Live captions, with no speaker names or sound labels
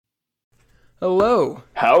Hello.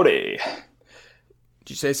 Howdy. Did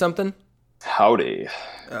you say something? Howdy.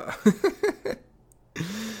 Oh.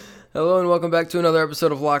 Hello and welcome back to another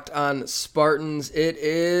episode of Locked on Spartans. It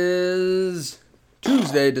is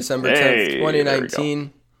Tuesday, December 10th,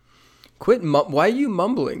 2019. Quit. Why are you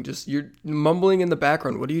mumbling? You're mumbling in the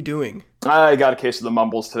background. What are you doing? I got a case of the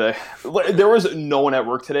mumbles today. There was no one at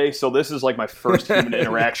work today, so this is like my first human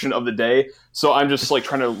interaction of the day. So I'm just like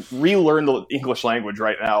trying to relearn the English language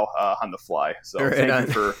right now on the fly. So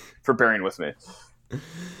thank you for bearing with me.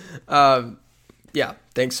 Yeah,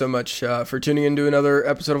 thanks so much for tuning in to another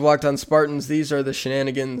episode of Locked on Spartans. These are the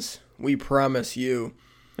shenanigans we promise you.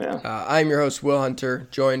 Yeah. I'm your host, Will Hunter,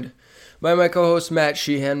 joined by my co-host, Matt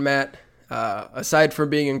Sheehan. Matt, aside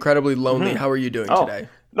from being incredibly lonely, how are you doing today?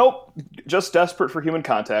 Nope, just desperate for human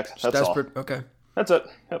contact. That's desperate. all. Okay. That's it.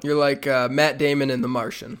 Yep. You're like Matt Damon in The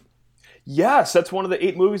Martian. Yes, that's one of the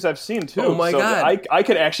 8 movies I've seen, too. Oh, my God. I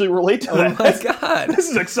could actually relate to that. Oh, my God. This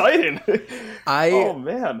is exciting. Oh,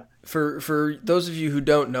 man. For those of you who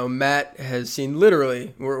don't know, Matt has seen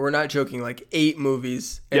literally, we're not joking, like 8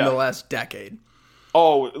 movies in the last decade.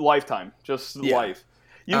 Oh, lifetime. Just life.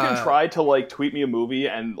 You can try to like tweet me a movie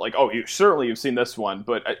and like, oh, you've seen this one,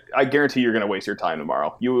 but I guarantee you're going to waste your time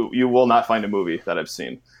tomorrow. You will not find a movie that I've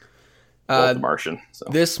seen. The Martian. So.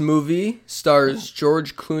 This movie stars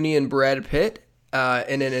George Clooney and Brad Pitt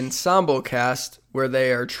in an ensemble cast where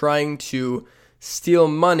they are trying to steal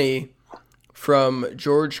money from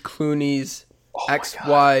George Clooney's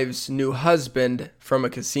ex-wife's new husband from a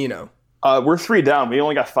casino. We're 3 down. We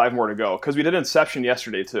only got 5 more to go because we did Inception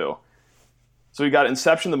yesterday too. So we got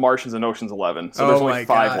Inception, The Martians, and Ocean's 11. So there's only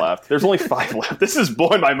 5 left. There's only 5 left. This is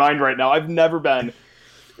blowing my mind right now. I've never been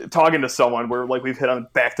talking to someone where like we've hit on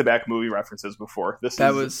back-to-back movie references before.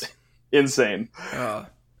 That was insane. All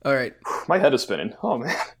right. My head is spinning. Oh,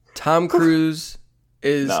 man. Tom Cruise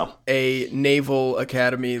is a naval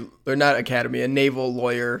academy, or not academy, a naval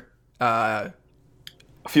lawyer. A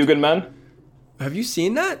Few Good Men? Have you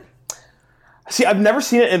seen that? See, I've never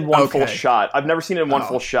seen it in one full shot.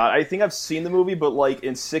 Full shot. I think I've seen the movie, but like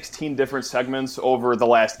in 16 different segments over the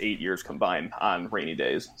last 8 years combined on rainy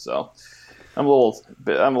days. So I'm a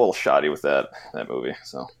little shoddy with that movie.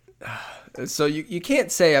 So you can't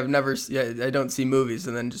say I don't see movies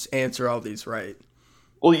and then just answer all these right.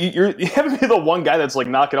 Well, you haven't been the one guy that's like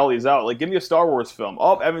knocking all these out. Like, give me a Star Wars film.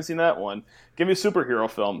 Oh, I haven't seen that one. Give me a superhero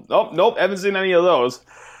film. Oh, nope, haven't seen any of those.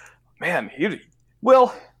 Man,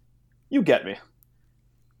 you get me.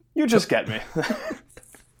 You just get me.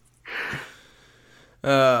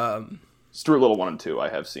 Stuart Little 1 and 2 I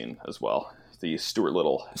have seen as well. The Stuart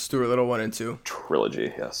Little 1 and 2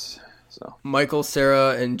 trilogy, yes. So Michael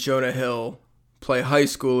Cera and Jonah Hill play high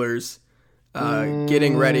schoolers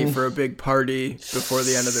getting ready for a big party before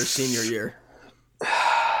the end of their senior year.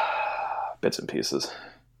 Bits and pieces.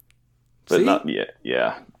 But not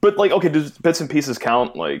yeah. But like, okay, does bits and pieces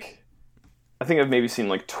count? Like, I think I've maybe seen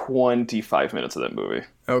like 25 minutes of that movie.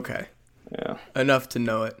 Okay. Yeah. Enough to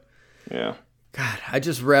know it. Yeah. God, I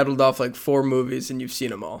just rattled off like 4 movies and you've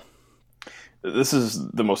seen them all. This is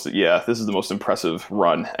the most impressive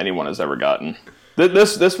run anyone has ever gotten.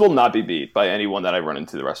 This will not be beat by anyone that I run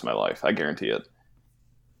into the rest of my life. I guarantee it.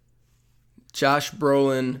 Josh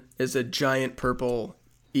Brolin is a giant purple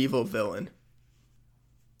evil villain.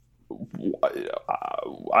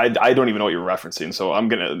 I don't even know what you're referencing, so I'm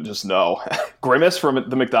gonna just know. Grimace from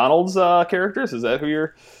the McDonald's characters? Is that who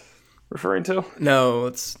you're referring to? No,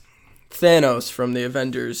 it's Thanos from the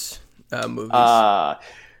Avengers movies.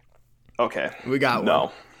 Okay. We got one.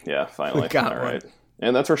 No. Yeah, finally. We got all one. Right.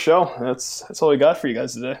 And that's our show. That's all we got for you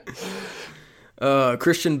guys today.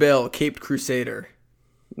 Christian Bale, Caped Crusader.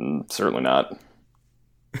 Certainly not.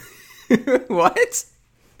 What?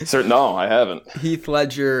 No, I haven't. Heath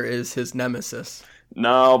Ledger is his nemesis.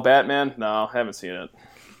 No, Batman? No, haven't seen it.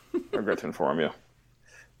 I regret to inform you.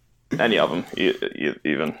 Any of them,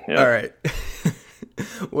 even. Yeah. All right.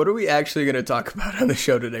 What are we actually going to talk about on the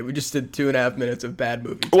show today? We just did 2.5 minutes of bad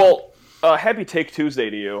movies. Well, happy Take Tuesday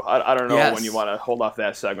to you. I don't know when you want to hold off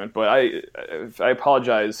that segment, but I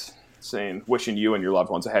apologize wishing you and your loved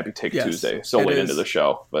ones a happy Take Tuesday so late into the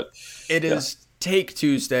show. But it is Take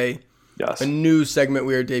Tuesday. Yes. A new segment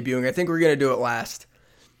we are debuting. I think we're going to do it last.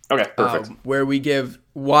 Okay, perfect. Where we give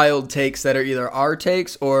wild takes that are either our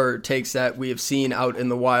takes or takes that we have seen out in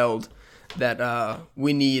the wild that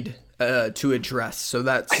we need to address. So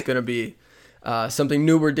that's going to be something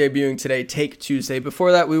new we're debuting today, Take Tuesday.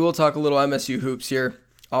 Before that, we will talk a little MSU hoops here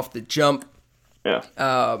off the jump. Yeah.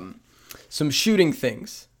 Some shooting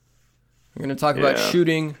things. We're going to talk about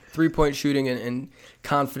shooting, 3-point shooting, and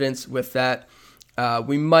confidence with that.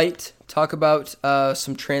 We might talk about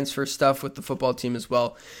some transfer stuff with the football team as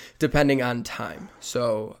well, depending on time.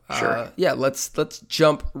 So, sure. Yeah, let's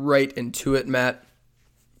jump right into it, Matt.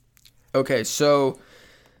 Okay, so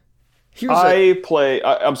I'm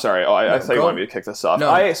sorry. I thought you wanted me to kick this off. No.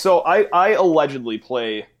 I allegedly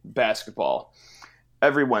play basketball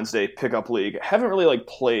every Wednesday, pickup league. Haven't really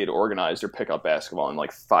played organized or pickup basketball in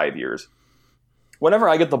 5 years. Whenever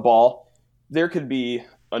I get the ball, there could be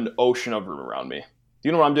an ocean of room around me. Do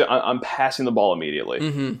you know what I'm doing? I'm passing the ball immediately.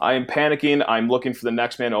 Mm-hmm. I am panicking. I'm looking for the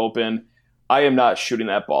next man open. I am not shooting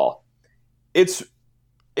that ball. It's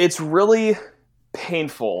really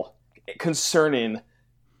painful, concerning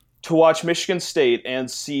to watch Michigan State and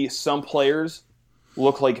see some players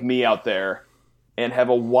look like me out there and have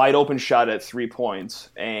a wide open shot at 3 points,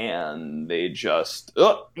 and they just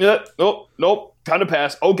nope, time to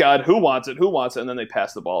pass. Oh God, who wants it? And then they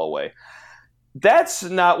pass the ball away. That's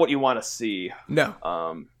not what you want to see.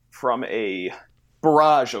 No. From a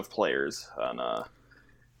barrage of players on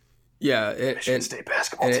Michigan State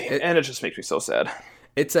basketball team, and it just makes me so sad.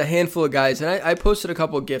 It's a handful of guys, and I posted a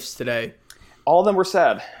couple of GIFs today. All of them were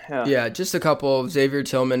sad. Yeah, just a couple. Xavier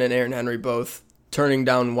Tillman and Aaron Henry both turning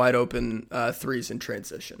down wide open threes in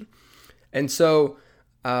transition. And so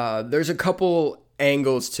there's a couple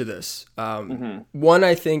angles to this. One,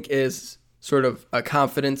 I think, is sort of a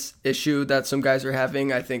confidence issue that some guys are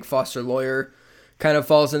having. I think Foster Loyer kind of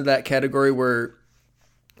falls into that category where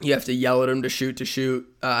you have to yell at him to shoot.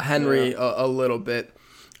 Henry a little bit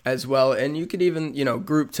as well. And you could even,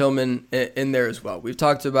 group Tillman in there as well. We've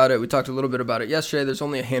talked about it. We talked a little bit about it yesterday. There's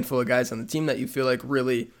only a handful of guys on the team that you feel like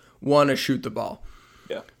really want to shoot the ball.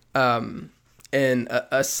 Yeah. And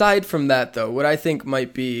aside from that, though, what I think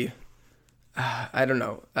might be, I don't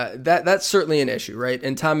know, that's certainly an issue, right?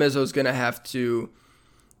 And Tom Izzo's going to have to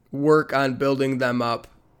work on building them up.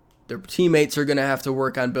 Their teammates are going to have to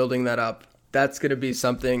work on building that up. That's going to be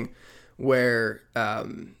something where,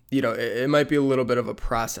 it might be a little bit of a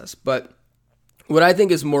process. But what I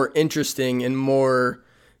think is more interesting and more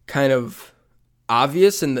kind of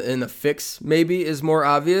obvious, and the fix maybe is more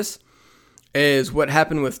obvious, is what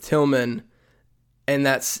happened with Tillman, and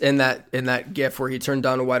that's in that GIF where he turned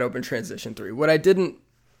down a wide open transition three. What I didn't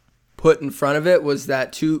put in front of it was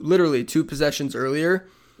that literally two possessions earlier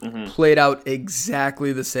played out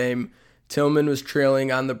exactly the same. Tillman was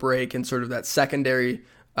trailing on the break in sort of that secondary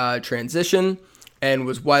transition and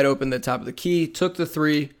was wide open at the top of the key, took the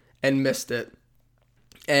three and missed it.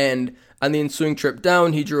 And on the ensuing trip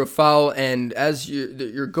down, he drew a foul, and as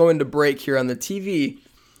you're going to break here on the TV,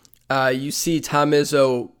 you see Tom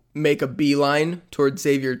Izzo make a beeline towards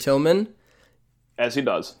Xavier Tillman. As he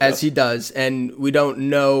does. He does, and we don't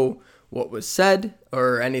know what was said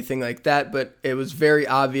or anything like that, but it was very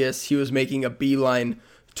obvious he was making a beeline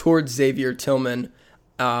towards Xavier Tillman.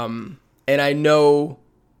 And I know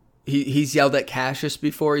he's yelled at Cassius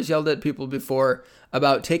before, he's yelled at people before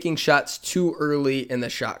about taking shots too early in the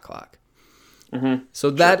shot clock. So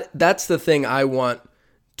that's the thing I want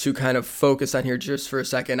to kind of focus on here just for a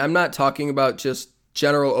second. I'm not talking about just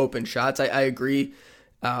general open shots. I agree.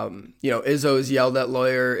 Izzo's yelled at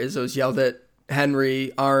Loyer. Izzo's yelled at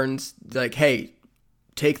Henry, Arns, like, hey,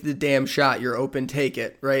 take the damn shot. You're open, take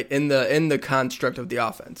it, right? In the construct of the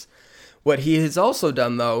offense. What he has also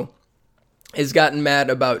done, though, is gotten mad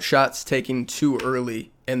about shots taking too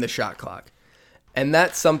early in the shot clock. And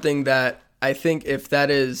that's something that I think, if that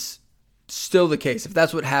is still the case, if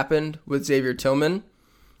that's what happened with Xavier Tillman,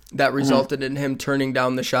 that resulted in him turning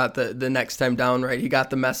down the shot the next time down, right? He got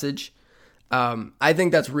the message. I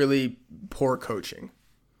think that's really poor coaching,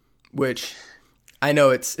 which I know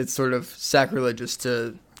it's sort of sacrilegious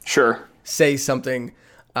to say something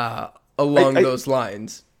along those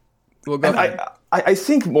lines. Well, go ahead. I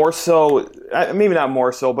think more so, maybe not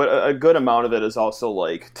more so, but a good amount of it is also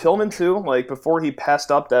like Tillman too. Like before he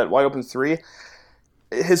passed up that wide open three,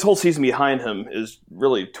 his whole season behind him is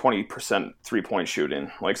really 20% 3-point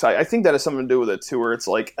shooting. Like, so I think that has something to do with it too, where it's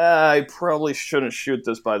like, I probably shouldn't shoot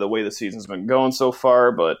this by the way the season's been going so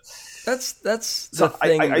far, but that's the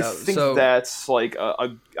thing. I think that's like I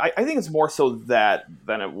think it's more so that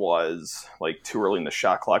than it was like too early in the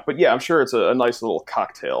shot clock. But yeah, I'm sure it's a nice little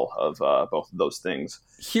cocktail of both of those things.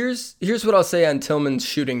 Here's what I'll say on Tillman's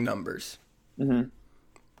shooting numbers.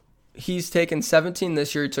 He's taken 17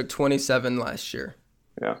 this year. He took 27 last year.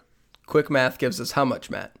 Yeah. Quick math gives us how much,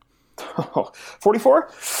 Matt? 44?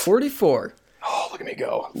 44. Oh, look at me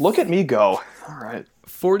go. Look at me go. All right.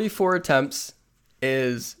 44 attempts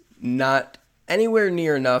is not anywhere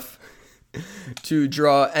near enough to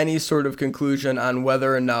draw any sort of conclusion on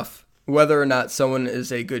whether or not someone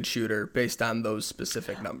is a good shooter based on those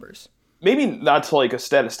specific numbers. maybe not to like a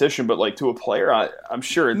statistician, but like to a player, I'm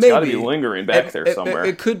sure it's got to be lingering back there somewhere.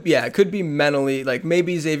 It could be mentally, like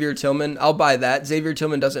maybe Xavier Tillman. I'll buy that. Xavier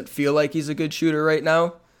Tillman doesn't feel like he's a good shooter right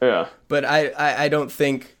now. Yeah. But I don't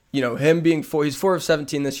think, him being he's 4 of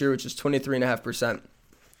 17 this year, which is 23.5%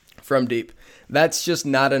 from deep. That's just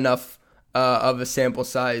not enough of a sample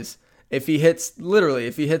size. If he hits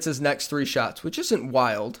his next 3 shots, which isn't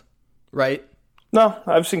wild, right? No,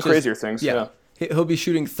 I've seen crazier things. Yeah. He'll be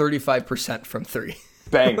shooting 35% from 3.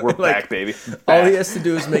 Bang, we're back, baby. Back. All he has to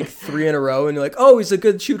do is make 3 in a row, and you're like, oh, he's a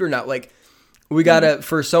good shooter now. Like, we gotta,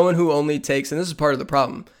 for someone who only takes, and this is part of the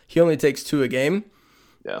problem, he only takes 2 a game.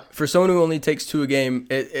 Yeah. For someone who only takes 2 a game,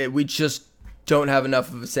 we just don't have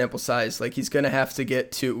enough of a sample size. Like, he's gonna have to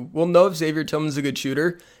get 2. We'll know if Xavier Tillman's a good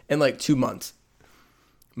shooter in like 2 months.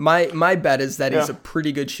 My bet is that he's a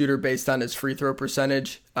pretty good shooter based on his free throw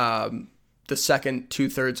percentage. The second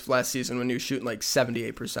 2/3 of last season when he was shooting like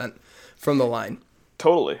 78% from the line.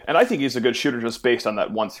 Totally. And I think he's a good shooter just based on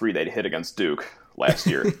that 1-3 they hit against Duke last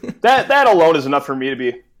year. that alone is enough for me to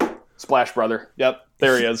be splash brother. Yep,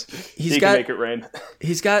 there he is. He can make it rain.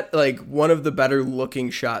 He's got like one of the better looking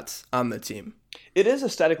shots on the team. It is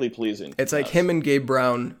aesthetically pleasing. It's like him and Gabe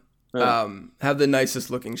Brown have the nicest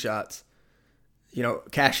looking shots.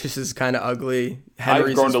 Cassius is kind of ugly. Henry's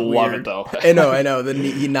I've grown to love it, though. I know.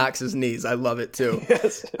 He knocks his knees. I love it, too.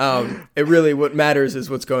 Yes. It really, what matters is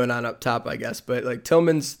what's going on up top, I guess. But, like,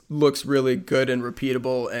 Tillman's looks really good and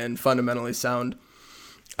repeatable and fundamentally sound.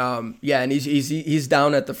 And he's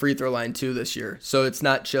down at the free throw line, too, this year. So it's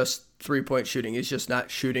not just three-point shooting. He's just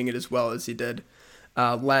not shooting it as well as he did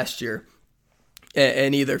last year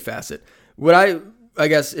in either facet. What I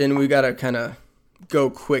guess, and we got to kind of go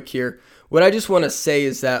quick here. What I just want to say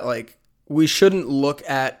is that, like, we shouldn't look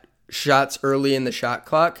at shots early in the shot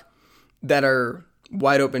clock that are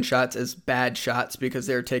wide open shots as bad shots because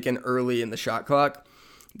they're taken early in the shot clock.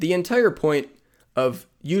 The entire point of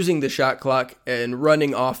using the shot clock and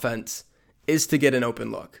running offense is to get an open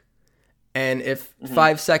look. And if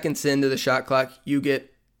 5 seconds into the shot clock you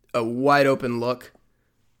get a wide open look,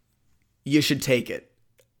 you should take it.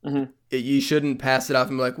 You shouldn't pass it off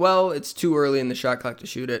and be like, well, it's too early in the shot clock to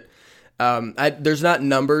shoot it. There's not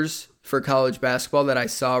numbers for college basketball that I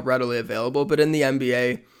saw readily available, but in the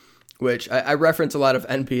NBA, which I reference a lot of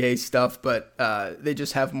NBA stuff, but they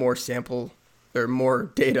just have more sample or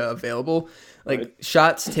more data available. Like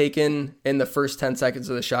shots taken in the first 10 seconds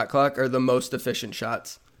of the shot clock are the most efficient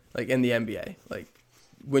shots, like in the NBA. Like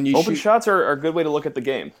when you open shots are a good way to look at the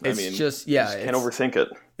game. Can't overthink it.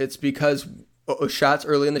 It's because shots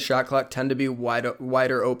early in the shot clock tend to be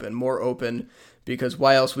wider open, more open. Because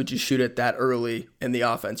why else would you shoot it that early in the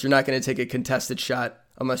offense? You're not going to take a contested shot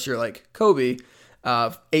unless you're like Kobe.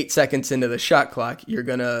 8 seconds into the shot clock, you're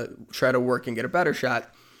going to try to work and get a better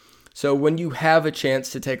shot. So when you have a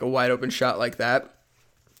chance to take a wide open shot like that,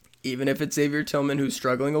 even if it's Xavier Tillman who's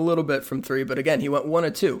struggling a little bit from 3, but again, he went 1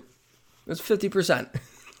 of 2. That's 50%.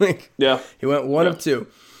 He went 1 of 2.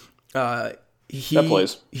 That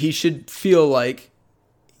plays. He should feel like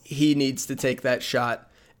he needs to take that shot.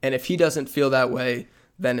 And if he doesn't feel that way,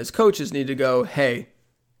 then his coaches need to go, hey,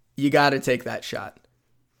 you got to take that shot.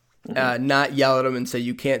 Not yell at him and say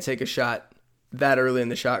you can't take a shot that early in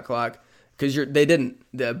the shot clock. Because they didn't.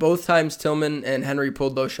 Both times Tillman and Henry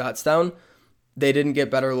pulled those shots down, they didn't get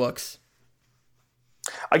better looks.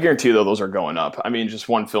 I guarantee you, though, those are going up. I mean, just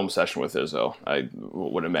one film session with Izzo, I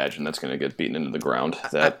would imagine that's going to get beaten into the ground.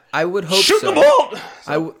 I would hope so. Shoot the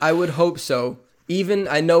ball! I would hope so. Even,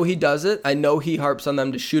 I know he does it. I know he harps on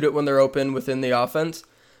them to shoot it when they're open within the offense.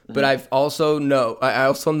 But I also know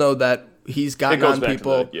that he's gotten on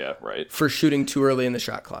people for shooting too early in the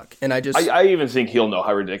shot clock. And I even think he'll know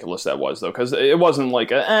how ridiculous that was, though, because it wasn't like,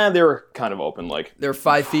 they were kind of open. Like they're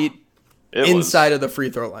 5 feet inside of the free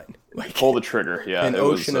throw line. Like, pull the trigger, an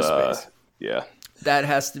ocean of space. Yeah. That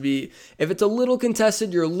has to be, if it's a little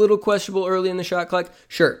contested, you're a little questionable early in the shot clock,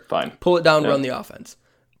 sure. Fine. Pull it down, run the offense.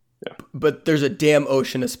 Yeah. But there's a damn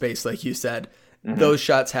ocean of space, like you said. Those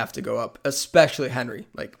shots have to go up, especially Henry.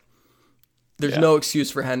 Like, there's no excuse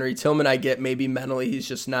for Henry. Tillman, I get maybe mentally he's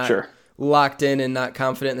just not locked in and not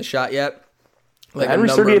confident in the shot yet. Like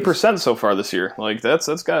Henry's 38% so far this year. Like that's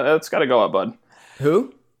got to go up, bud.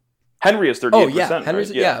 Who? Henry is 38%. Oh yeah, Henry's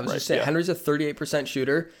right? I was just saying Henry's a 38%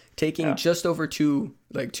 shooter, taking just over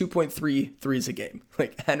 2.3 threes a game.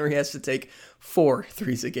 Like Henry has to take 4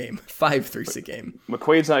 threes a game, 5 threes a game.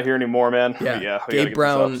 McQuaid's not here anymore, man. Yeah, Gabe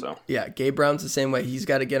Brown. Gabe Brown's the same way. He's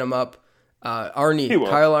got to get him up. Kyle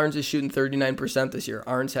Arnes is shooting 39% this year.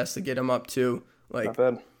 Arnes has to get him up too. Like, not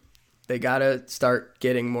bad. They got to start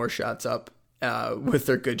getting more shots up. with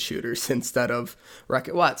their good shooters instead of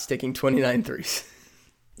Rocket Watts taking 29 threes.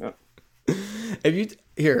 Yep.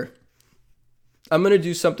 I'm going to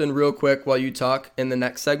do something real quick while you talk in the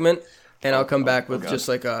next segment, and I'll come back with just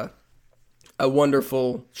like a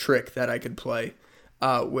wonderful trick that I could play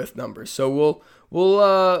with numbers. So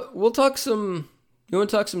we'll talk some. You want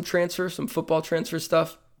to talk some transfer, some football transfer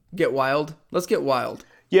stuff? Get wild. Let's get wild.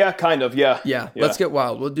 Yeah, kind of. Yeah. Let's get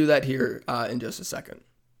wild. We'll do that here in just a second.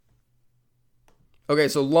 Okay,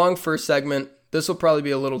 so long first segment. This will probably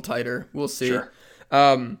be a little tighter. We'll see. Sure.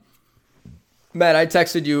 Matt, I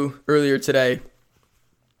texted you earlier today.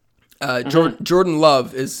 Jordan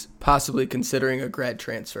Love is possibly considering a grad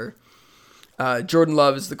transfer. Jordan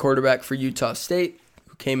Love is the quarterback for Utah State,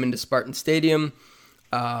 who came into Spartan Stadium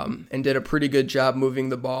and did a pretty good job moving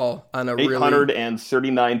the ball on a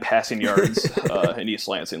 839 passing yards in East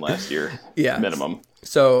Lansing last year. Yeah. Minimum.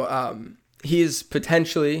 So he's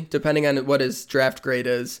potentially, depending on what his draft grade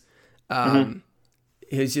is,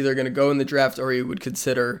 he's either going to go in the draft or he would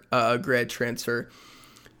consider a grad transfer.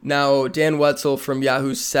 Now, Dan Wetzel from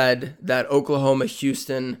Yahoo said that Oklahoma,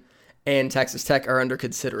 Houston, and Texas Tech are under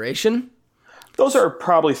consideration. Those are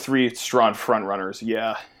probably three strong front runners.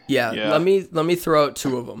 Yeah. Let me throw out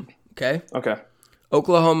two of them. Okay.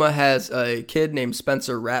 Oklahoma has a kid named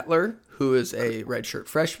Spencer Rattler, who is a redshirt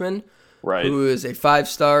freshman. Right. Who is a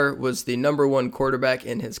 5-star, was the number 1 quarterback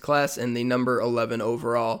in his class and the number 11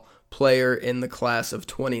 overall player in the class of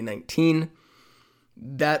 2019.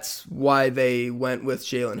 That's why they went with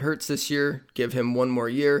Jalen Hurts this year, give him one more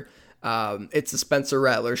year. It's the Spencer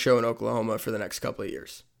Rattler show in Oklahoma for the next couple of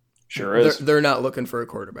years. Sure is. They're not looking for a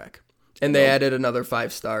quarterback. And they added another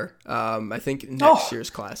 5-star, I think, next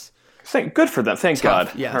year's class. Good for them. Thank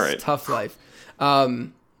God. Yes, all right. Tough life.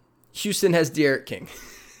 Houston has D'Eriq King.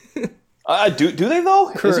 Do they,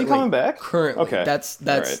 though? Is he coming back? Currently. Okay. That's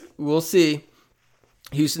right. We'll see.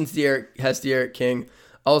 Houston's has D'Eriq King.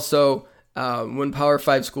 Also, when Power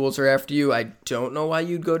 5 schools are after you, I don't know why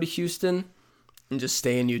you'd go to Houston and just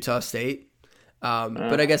stay in Utah State.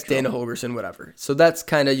 But I guess Dana Holgorsen, whatever. So that's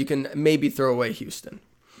kind of, you can maybe throw away Houston.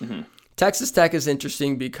 Mm-hmm. Texas Tech is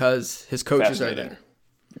interesting because his coaches are there.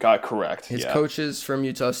 God, correct. His coaches from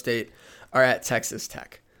Utah State are at Texas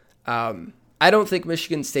Tech. I don't think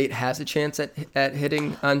Michigan State has a chance at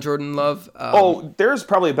hitting on Jordan Love. There's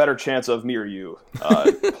probably a better chance of me or you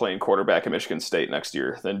playing quarterback at Michigan State next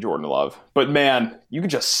year than Jordan Love. But, man, you can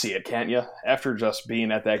just see it, can't you? After just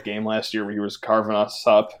being at that game last year where he was carving us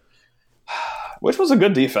up, which was a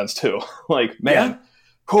good defense, too. One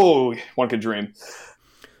could dream.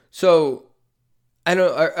 So,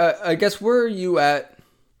 I guess where are you at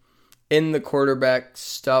in the quarterback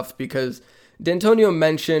stuff? Because D'Antonio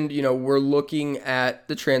mentioned, we're looking at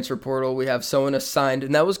the transfer portal. We have someone assigned,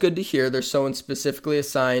 and that was good to hear. There's someone specifically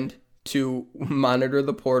assigned to monitor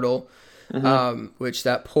the portal, which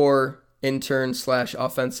that poor intern /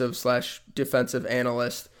 offensive / defensive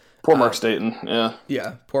analyst. Poor Mark Staten, yeah.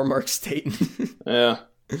 Yeah, poor Mark Staten. Yeah.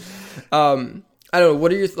 I don't know.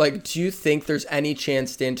 What are your do you think there's any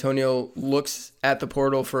chance D'Antonio looks at the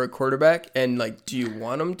portal for a quarterback? And do you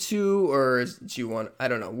want him to, or do you want? I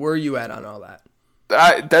don't know. Where are you at on all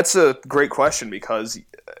that? That's a great question because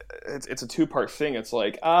it's a two-part thing. It's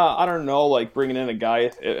I don't know. Bringing in a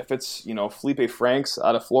guy, if it's Felipe Franks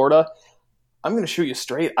out of Florida, I'm going to shoot you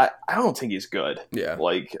straight. I don't think he's good. Yeah.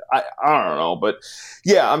 I don't know. But,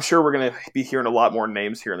 yeah, I'm sure we're going to be hearing a lot more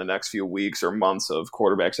names here in the next few weeks or months of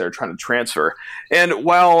quarterbacks that are trying to transfer. And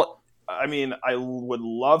while, I would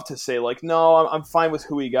love to say, no, I'm fine with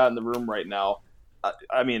who we got in the room right now.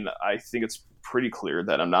 I think it's pretty clear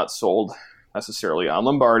that I'm not sold necessarily on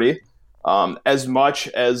Lombardi. As much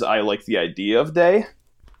as I like the idea of Day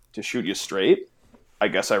to shoot you straight, I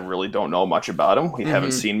guess I really don't know much about him. We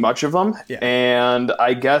haven't seen much of him. Yeah. And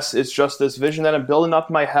I guess it's just this vision that I'm building up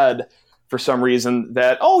in my head for some reason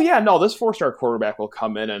that, this 4-star quarterback will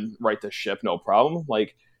come in and right the ship, no problem.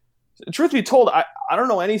 Truth be told, I don't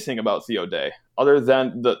know anything about Theo Day other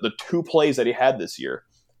than the 2 plays that he had this year.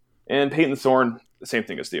 And Peyton Thorne, the same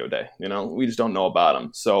thing as Theo Day. We just don't know about him.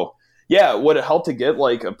 So, yeah, would it help to get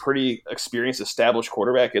a pretty experienced, established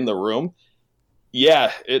quarterback in the room?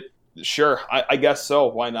 Yeah, Sure, I guess so.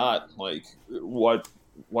 Why not? What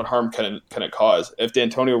harm can it cause? If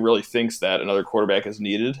D'Antonio really thinks that another quarterback is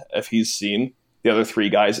needed, if he's seen the other 3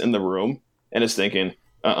 guys in the room and is thinking,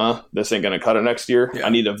 this ain't going to cut it next year. Yeah. I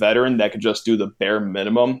need a veteran that could just do the bare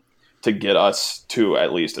minimum to get us to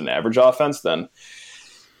at least an average offense, then,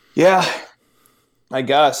 yeah, I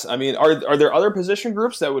guess. Are there other position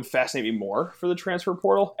groups that would fascinate me more for the transfer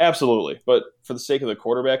portal? Absolutely. But for the sake of the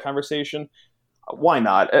quarterback conversation, why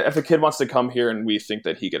not? If a kid wants to come here and we think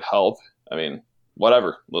that he could help, I mean,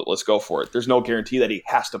 whatever. Let's go for it. There's no guarantee that he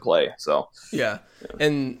has to play. So yeah.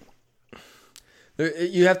 And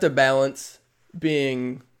you have to balance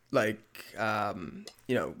being like,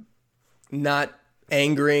 not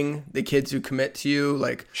angering the kids who commit to you.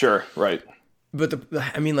 Like, sure, right. But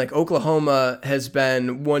Oklahoma has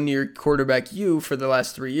been 1 year quarterback U for the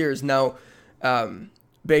last 3 years. Now,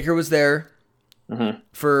 Baker was there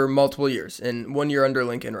for multiple years and 1 year under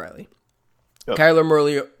Lincoln Riley. Yep.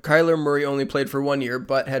 Kyler Murray only played for 1 year,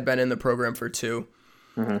 but had been in the program for 2.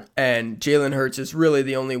 And Jalen Hurts is really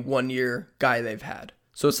the only 1 year guy they've had.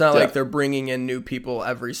 So it's not like they're bringing in new people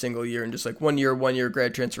every single year and just like 1 year,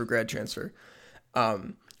 grad transfer.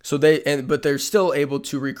 But they're still able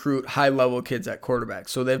to recruit high level kids at quarterback.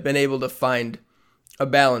 So they've been able to find a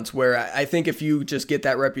balance where I think if you just get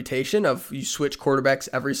that reputation of you switch quarterbacks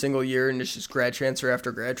every single year and it's just grad transfer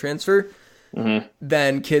after grad transfer,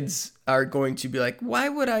 then kids are going to be like, why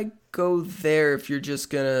would I go there if you're just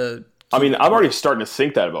gonna? I mean, I'm already starting to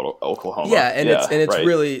think that about Oklahoma. Yeah, it's right.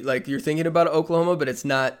 Really like you're thinking about Oklahoma, but it's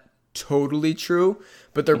not totally true.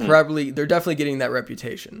 But they're definitely getting that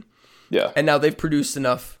reputation. Yeah, and now they've produced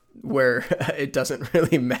enough where it doesn't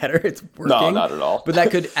really matter. It's working. No, not at all. But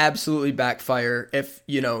that could absolutely backfire if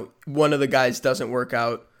one of the guys doesn't work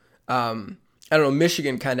out. I don't know.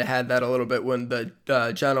 Michigan kind of had that a little bit when the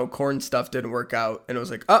John O'Korn stuff didn't work out, and it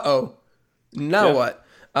was like, now what?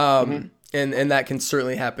 And that can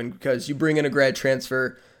certainly happen because you bring in a grad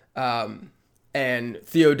transfer, and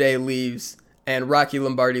Theo Day leaves, and Rocky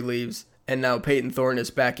Lombardi leaves, and now Peyton Thorne is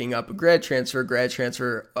backing up a grad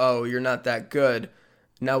transfer. Oh, you're not that good.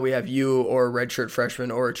 Now we have you or a redshirt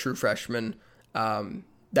freshman or a true freshman.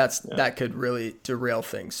 That could really derail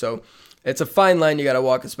things. So it's a fine line you got to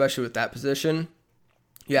walk, especially with that position.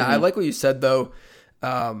 Yeah, I like what you said, though.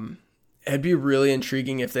 It'd be really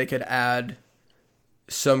intriguing if they could add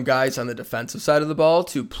some guys on the defensive side of the ball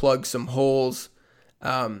to plug some holes,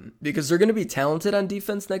 because they're going to be talented on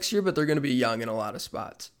defense next year, but they're going to be young in a lot of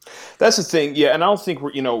spots. That's the thing, yeah. And I don't think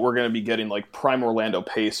we're going to be getting like prime Orlando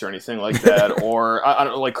Pace or anything like that, or I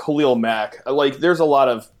don't know, like Khalil Mack. Like, there's a lot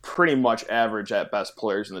of pretty much average at best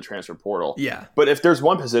players in the transfer portal. Yeah. But if there's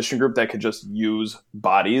one position group that could just use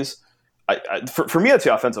bodies, for me, it's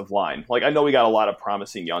the offensive line. Like, I know we got a lot of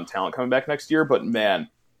promising young talent coming back next year, but man,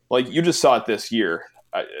 like you just saw it this year.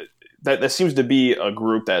 That seems to be a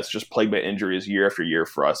group that's just plagued by injuries year after year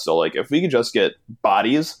for us. So, like, if we could just get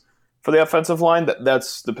bodies for the offensive line,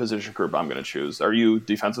 that's the position group I'm going to choose. Are you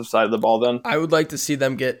defensive side of the ball then? I would like to see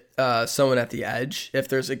them get someone at the edge. If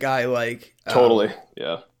there's a guy like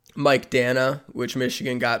Mike Dana, which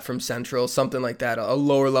Michigan got from Central, something like that, a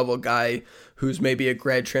lower level guy who's maybe a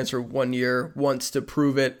grad transfer 1 year, wants to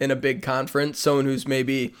prove it in a big conference, someone who's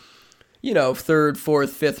maybe third,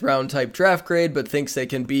 fourth, fifth round type draft grade, but thinks they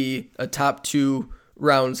can be a top 2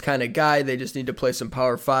 rounds kind of guy. They just need to play some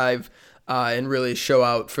Power 5 and really show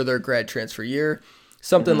out for their grad transfer year.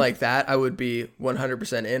 Something like that I would be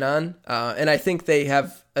 100% in on. And I think they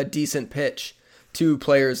have a decent pitch to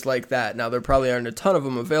players like that. Now, there probably aren't a ton of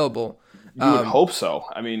them available. You would hope so.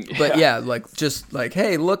 I mean, but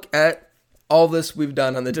hey, look at all this we've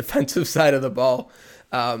done on the defensive side of the ball.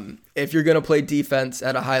 If you're going to play defense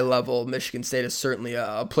at a high level, Michigan State is certainly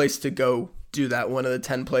a place to go do that. One of the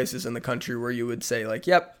 10 places in the country where you would say, like,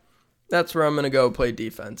 yep, that's where I'm going to go play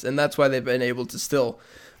defense. And that's why they've been able to still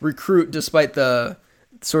recruit despite the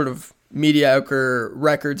sort of mediocre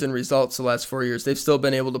records and results the last 4 years. They've still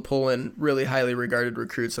been able to pull in really highly regarded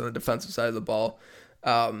recruits on the defensive side of the ball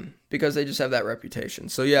because they just have that reputation.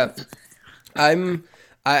 So, yeah, I'm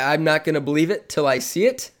not going to believe it till I see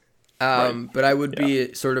it. But I would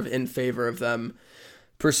be sort of in favor of them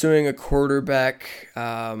pursuing a quarterback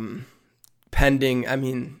pending. I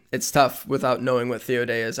mean, it's tough without knowing what Theo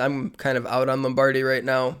Day is. I'm kind of out on Lombardi right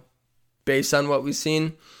now based on what we've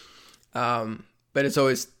seen. But it's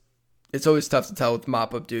always tough to tell with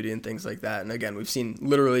mop-up duty and things like that. And again, we've seen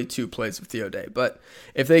literally 2 plays of Theo Day. But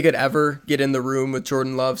if they could ever get in the room with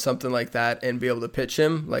Jordan Love, something like that, and be able to pitch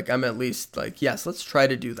him, like, I'm at least like, yes, let's try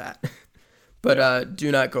to do that. But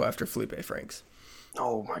do not go after Felipe Franks.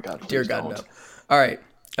 Oh, my God. Dear God, no. All right.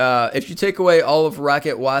 If you take away all of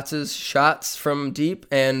Rocket Watts' shots from deep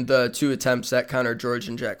and the 2 attempts that Connor George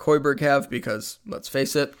and Jack Hoiberg have, because let's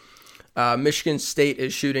face it, Michigan State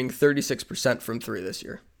is shooting 36% from 3 this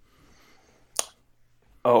year.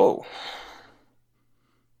 Oh.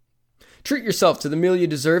 Treat yourself to the meal you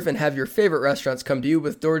deserve and have your favorite restaurants come to you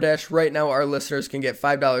with DoorDash. Right now, our listeners can get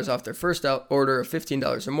 $5 off their first order of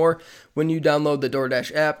 $15 or more when you download the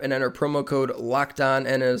DoorDash app and enter promo code LOCKEDON.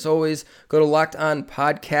 And as always, go to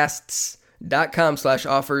LockedOnPodcasts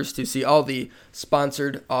betql.com/offers to see all the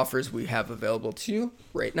sponsored offers we have available to you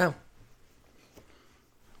right now.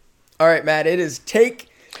 All right, Matt, it is Take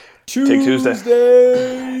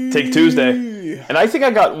Tuesday. Take Tuesday. And I think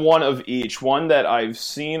I got one of each. One that I've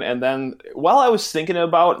seen, and then while I was thinking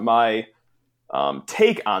about my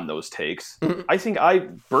take on those takes, I think I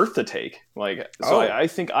birthed a take. I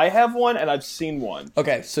think I have one, and I've seen one.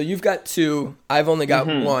 Okay, so you've got two. I've only got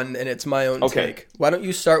one, and it's my own take. Why don't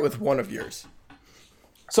you start with one of yours?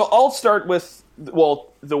 So I'll start with,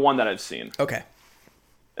 the one that I've seen. Okay.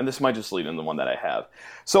 And this might just lead in the one that I have.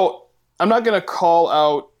 So I'm not going to call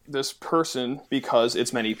out this person because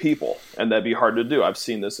it's many people, and that'd be hard to do. I've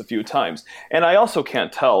seen this a few times. And I also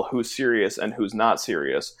can't tell who's serious and who's not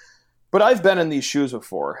serious. But I've been in these shoes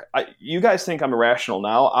before. You guys think I'm irrational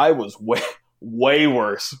now. I was way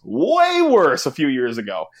worse a few years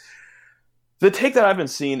ago. The take that I've been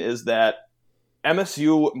seeing is that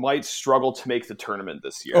MSU might struggle to make the tournament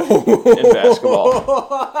this year in basketball.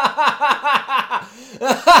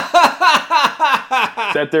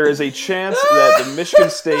 That there is a chance that the Michigan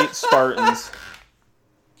State Spartans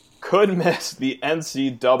could miss the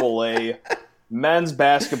NCAA men's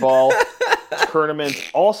basketball tournament,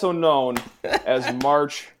 also known as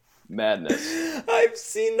March Madness. I've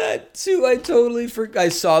seen that too. I totally forgot. I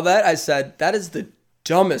saw that. I said, that is the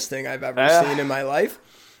dumbest thing I've ever seen in my life.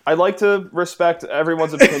 I like to respect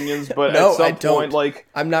everyone's opinions, but no, at some point,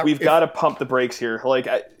 we've got to pump the brakes here.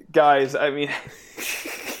 Guys, I mean,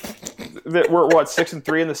 we're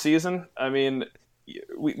 6-3 in the season. I mean,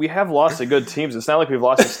 we have lost to good teams. It's not like we've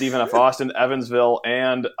lost to Stephen F. Austin, Evansville,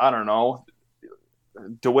 and I don't know,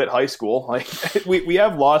 DeWitt High School. We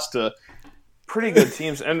have lost to pretty good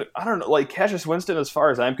teams, and I don't know, Cassius Winston, as far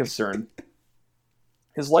as I'm concerned,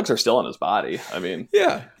 his legs are still in his body. I mean,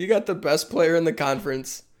 yeah, you got the best player in the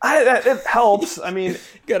conference. It helps. I mean,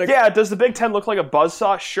 does the Big Ten look like a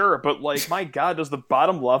buzzsaw? Sure, but my God, does the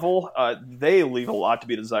bottom level? They leave a lot to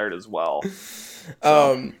be desired as well.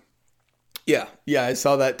 So. Yeah, I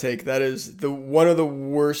saw that take. That is one of the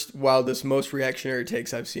worst, wildest, most reactionary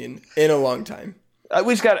takes I've seen in a long time.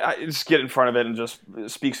 We just got to just get in front of it and just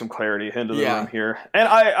speak some clarity into the room here. And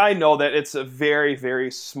I know that it's a very, very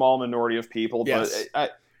small minority of people, yes.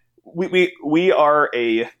 But we are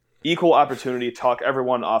a equal opportunity talk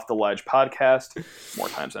everyone off the ledge podcast. More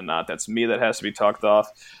times than not, that's me that has to be talked off.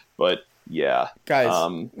 But yeah, guys,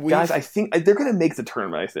 I think they're going to make the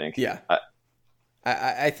tournament. I think. Yeah,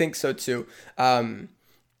 I think so too.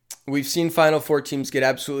 We've seen Final Four teams get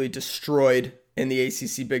absolutely destroyed in the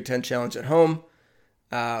ACC Big Ten Challenge at home.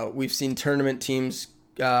 We've seen tournament teams.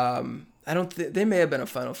 They may have been a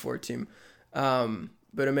Final Four team,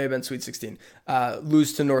 but it may have been Sweet 16.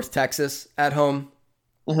 Lose to North Texas at home.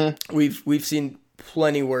 Mm-hmm. We've seen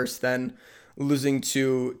plenty worse than losing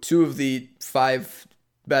to two of the 5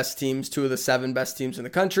 best teams, 2 of the 7 best teams in the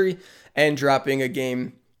country, and dropping a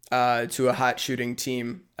game to a hot shooting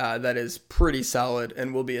team that is pretty solid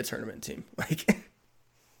and will be a tournament team.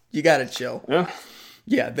 You gotta chill.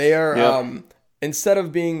 Yeah, they are. Yeah. Instead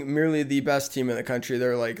of being merely the best team in the country,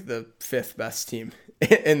 they're like the 5th best team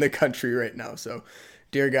in the country right now. So,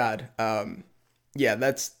 dear God,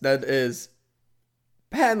 that is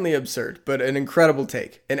patently absurd, but an incredible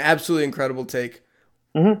take, an absolutely incredible take.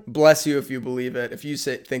 Mm-hmm. Bless you if you believe it. If you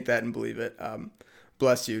think that and believe it,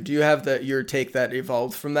 bless you. Do you have your take that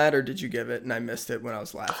evolved from that, or did you give it and I missed it when I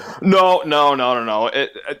was laughing? No.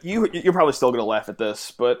 You're probably still gonna laugh at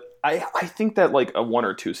this, but I think that a 1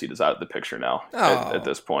 or 2 seed is out of the picture now at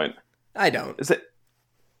this point. I don't. Is it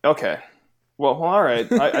okay? Well, all right.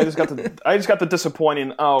 I just got the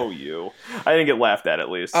disappointing. I didn't get laughed at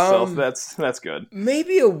least, so that's good.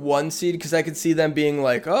 Maybe a 1 seed, because I could see them being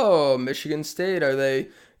like, oh, Michigan State, are they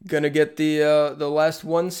gonna get the last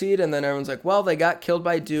 1 seed? And then everyone's like, well, they got killed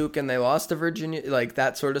by Duke and they lost to Virginia, like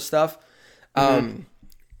that sort of stuff. Mm-hmm.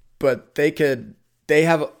 But they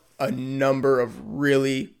have a number of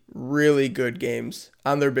really, really good games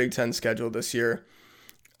on their Big Ten schedule this year.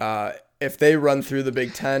 If they run through the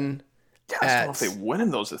Big Ten. Yeah, I don't know if they win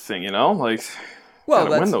in those a thing,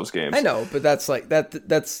 win those games. I know, but that's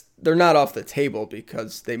they're not off the table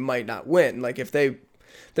because they might not win. If they're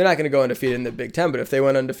not going to go undefeated in the Big Ten, but if they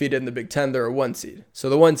went undefeated in the Big Ten, they're a 1 seed. So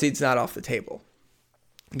the 1 seed's not off the table.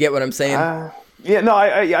 Get what I'm saying? I get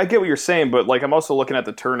what you're saying, but I'm also looking at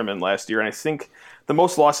the tournament last year, and I think the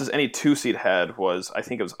most losses any 2 seed had was, I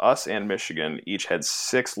think it was us and Michigan each had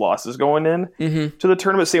 6 losses going in to the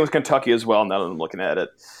tournament. Same with Kentucky as well. Now that I'm looking at it.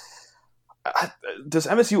 Does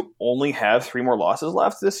MSU only have 3 more losses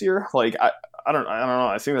left this year? I don't know.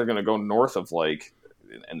 I think they're going to go north of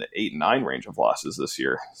in the 8-9 range of losses this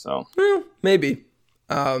year. So maybe.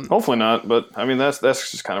 Hopefully not, but I mean that's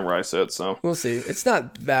just kind of where I sit. So we'll see. It's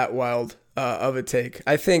not that wild of a take.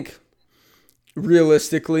 I think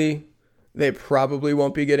realistically, they probably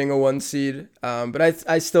won't be getting a 1 seed. But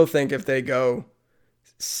I still think if they go,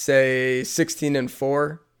 say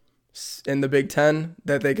 16-4 in the Big Ten,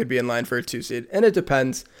 that they could be in line for a 2 seed. And it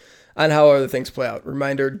depends on how other things play out.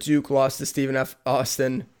 Reminder: Duke lost to Stephen F.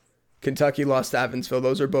 Austin. Kentucky lost to Evansville.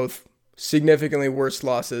 Those are both significantly worse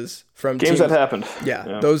losses from games that happened.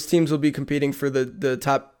 Yeah, those teams will be competing for the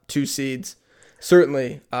top 2 seeds,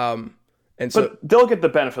 certainly. And so, but they'll get the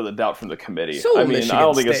benefit of the doubt from the committee. So I mean, Michigan I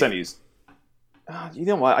don't think State. it's any. You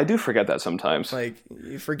know what? I do forget that sometimes. Like,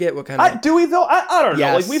 you forget what kind of. Do we though? I don't know.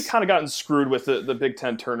 Yes. Like, we've kind of gotten screwed with the Big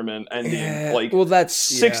Ten tournament ending that's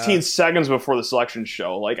 16 seconds before the selection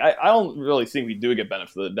show. Like, I don't really think we do get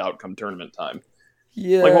benefit of the doubt come tournament time.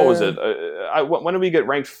 Yeah. Like, what was it? When did we get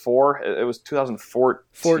ranked 4? It was 2014.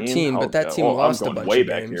 14, but that team lost I'm a going bunch way of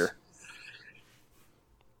back games. here.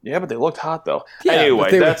 Yeah, but they looked hot though. Yeah,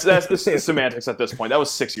 anyway, that's the semantics at this point. That was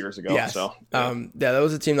 6 years ago. Yes. So that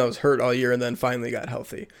was a team that was hurt all year and then finally got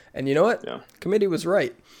healthy. And you know what? Yeah. Committee was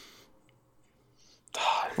right.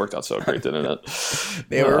 It worked out so great, didn't it?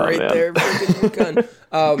 They were right there.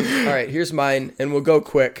 All right, here's mine, and we'll go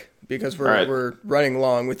quick because we're running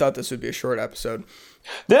long. We thought this would be a short episode.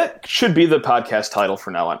 That should be the podcast title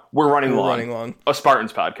from now on. We're running long. A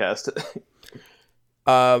Spartans podcast.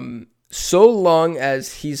 So long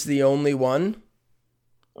as he's the only one,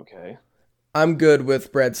 okay, I'm good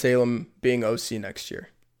with Brad Salem being OC next year.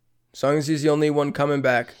 As long as he's the only one coming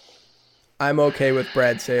back, I'm okay with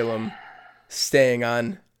Brad Salem staying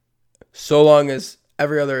on. So long as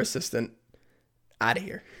every other assistant out of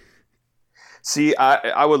here. See,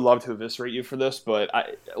 I would love to eviscerate you for this, but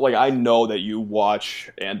I know that you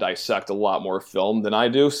watch and dissect a lot more film than I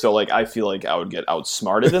do, so I feel like I would get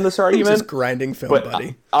outsmarted in this argument. Just grinding film, but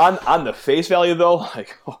buddy. On the face value though,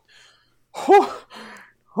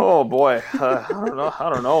 oh boy, I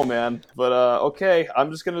don't know, man. But okay,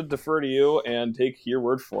 I'm just gonna defer to you and take your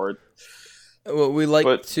word for it. Well,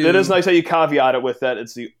 it is nice that you caveat it with that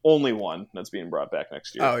it's the only one that's being brought back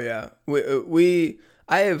next year. Oh yeah,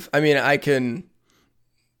 I can,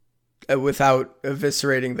 without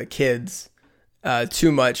eviscerating the kids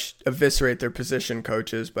too much, eviscerate their position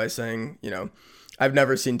coaches by saying, I've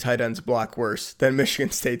never seen tight ends block worse than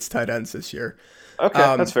Michigan State's tight ends this year.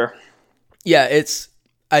 Okay, that's fair. Yeah,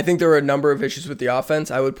 I think there were a number of issues with the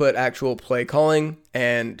offense. I would put actual play calling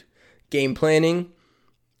and game planning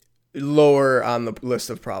lower on the list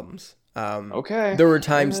of problems. Okay. There were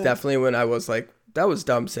times definitely when I was like, that was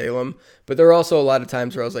dumb, Salem. But there were also a lot of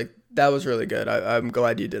times where I was like, that was really good. I'm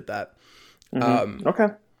glad you did that. Okay.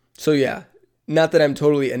 So yeah, not that I'm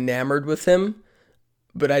totally enamored with him,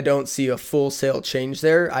 but I don't see a full sale change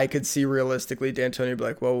there. I could see realistically D'Antonio be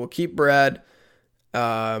like, well, we'll keep Brad.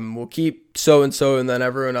 We'll keep so-and-so, and then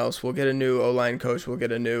everyone else. We'll get a new O-line coach. We'll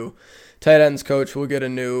get a new tight ends coach. We'll get a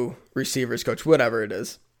new receivers coach, whatever it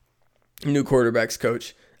is. New quarterbacks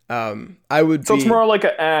coach. It's more like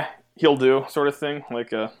he'll do sort of thing.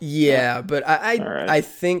 But I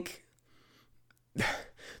think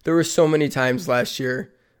there were so many times last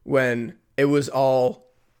year when it was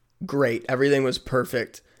all great. Everything was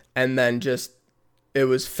perfect. And then just it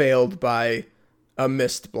was failed by a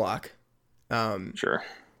missed block. Sure.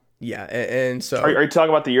 Yeah. And so. Are you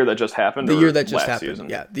talking about the year that just happened? The year that just happened. Season?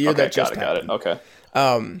 Yeah. The year that just happened. Got it.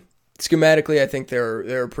 Okay. Schematically, I think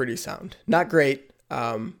they're pretty sound. Not great,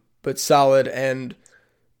 but solid, and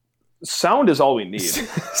sound is all we need.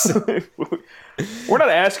 We're not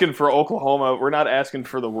asking for Oklahoma. We're not asking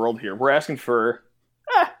for the world here. We're asking for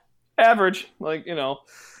average,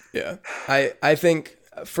 Yeah, I think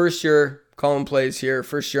first year calling plays here,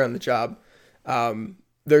 first year on the job.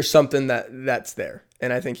 There's something that's there,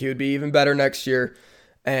 and I think he would be even better next year.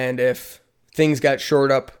 And if things got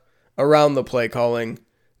shored up around the play calling,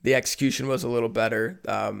 the execution was a little better,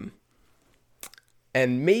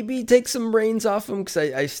 and maybe take some reins off him, because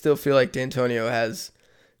I still feel like D'Antonio has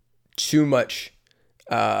too much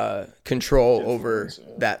control over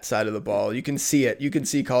that side of the ball. You can see it. You can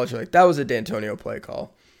see college like that was a D'Antonio play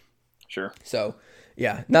call. Sure. So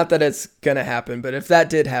yeah, not that it's gonna happen, but if that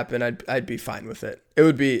did happen, I'd be fine with it.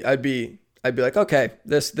 I'd be like, okay,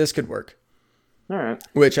 this could work. All right.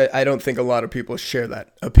 Which I don't think a lot of people share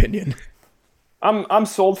that opinion. I'm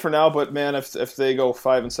sold for now, but man, if they go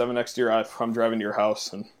 5-7 next year, I'm driving to your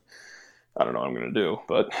house, and I don't know what I'm gonna do,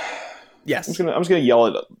 but yes, I'm just gonna yell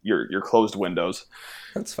at your closed windows.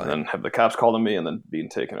 That's fine. And then have the cops call on me, and then being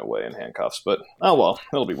taken away in handcuffs. But oh well,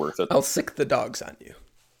 it'll be worth it. I'll sick the dogs on you.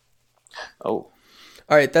 Oh,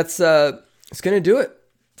 all right. That's it's gonna do it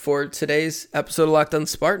for today's episode of Locked On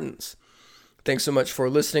Spartans. Thanks so much for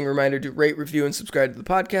listening. Reminder to rate, review, and subscribe to the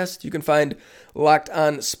podcast. You can find Locked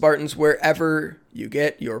On Spartans wherever you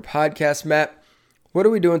get your podcast. Matt, what are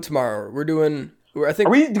we doing tomorrow? Are we going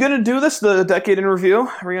to do this, the decade in review?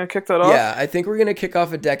 Are we going to kick that off? Yeah, I think we're going to kick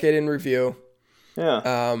off a decade in review.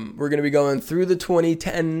 Yeah. We're going to be going through the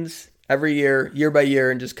 2010s every year by year,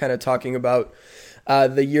 and just kind of talking about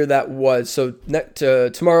the year that was. So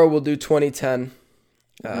tomorrow we'll do 2010.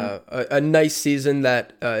 A nice season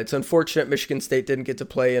that it's unfortunate Michigan State didn't get to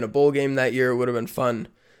play in a bowl game that year. It would have been fun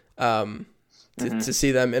to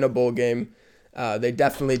see them in a bowl game. They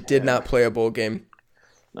definitely did not play a bowl game.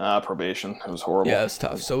 Probation. It was horrible. Yeah, it's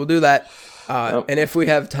tough. So we'll do that. And if we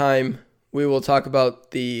have time, we will talk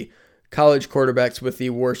about the college quarterbacks with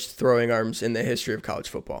the worst throwing arms in the history of college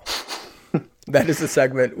football. That is the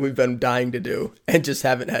segment we've been dying to do and just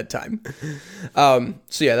haven't had time.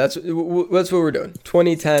 So yeah, that's what we're doing.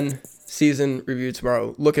 2010 season review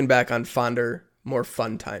tomorrow, looking back on fonder, more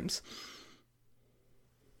fun times.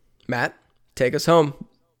 Matt, take us home.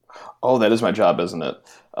 Oh, that is my job, isn't it?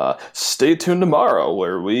 Stay tuned tomorrow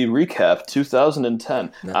where we recap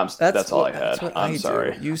 2010. No, that's all I had. I'm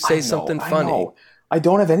sorry. You say something funny. I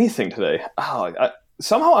don't have anything today.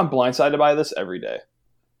 Somehow I'm blindsided by this every day.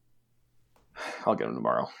 I'll get them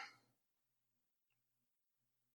tomorrow.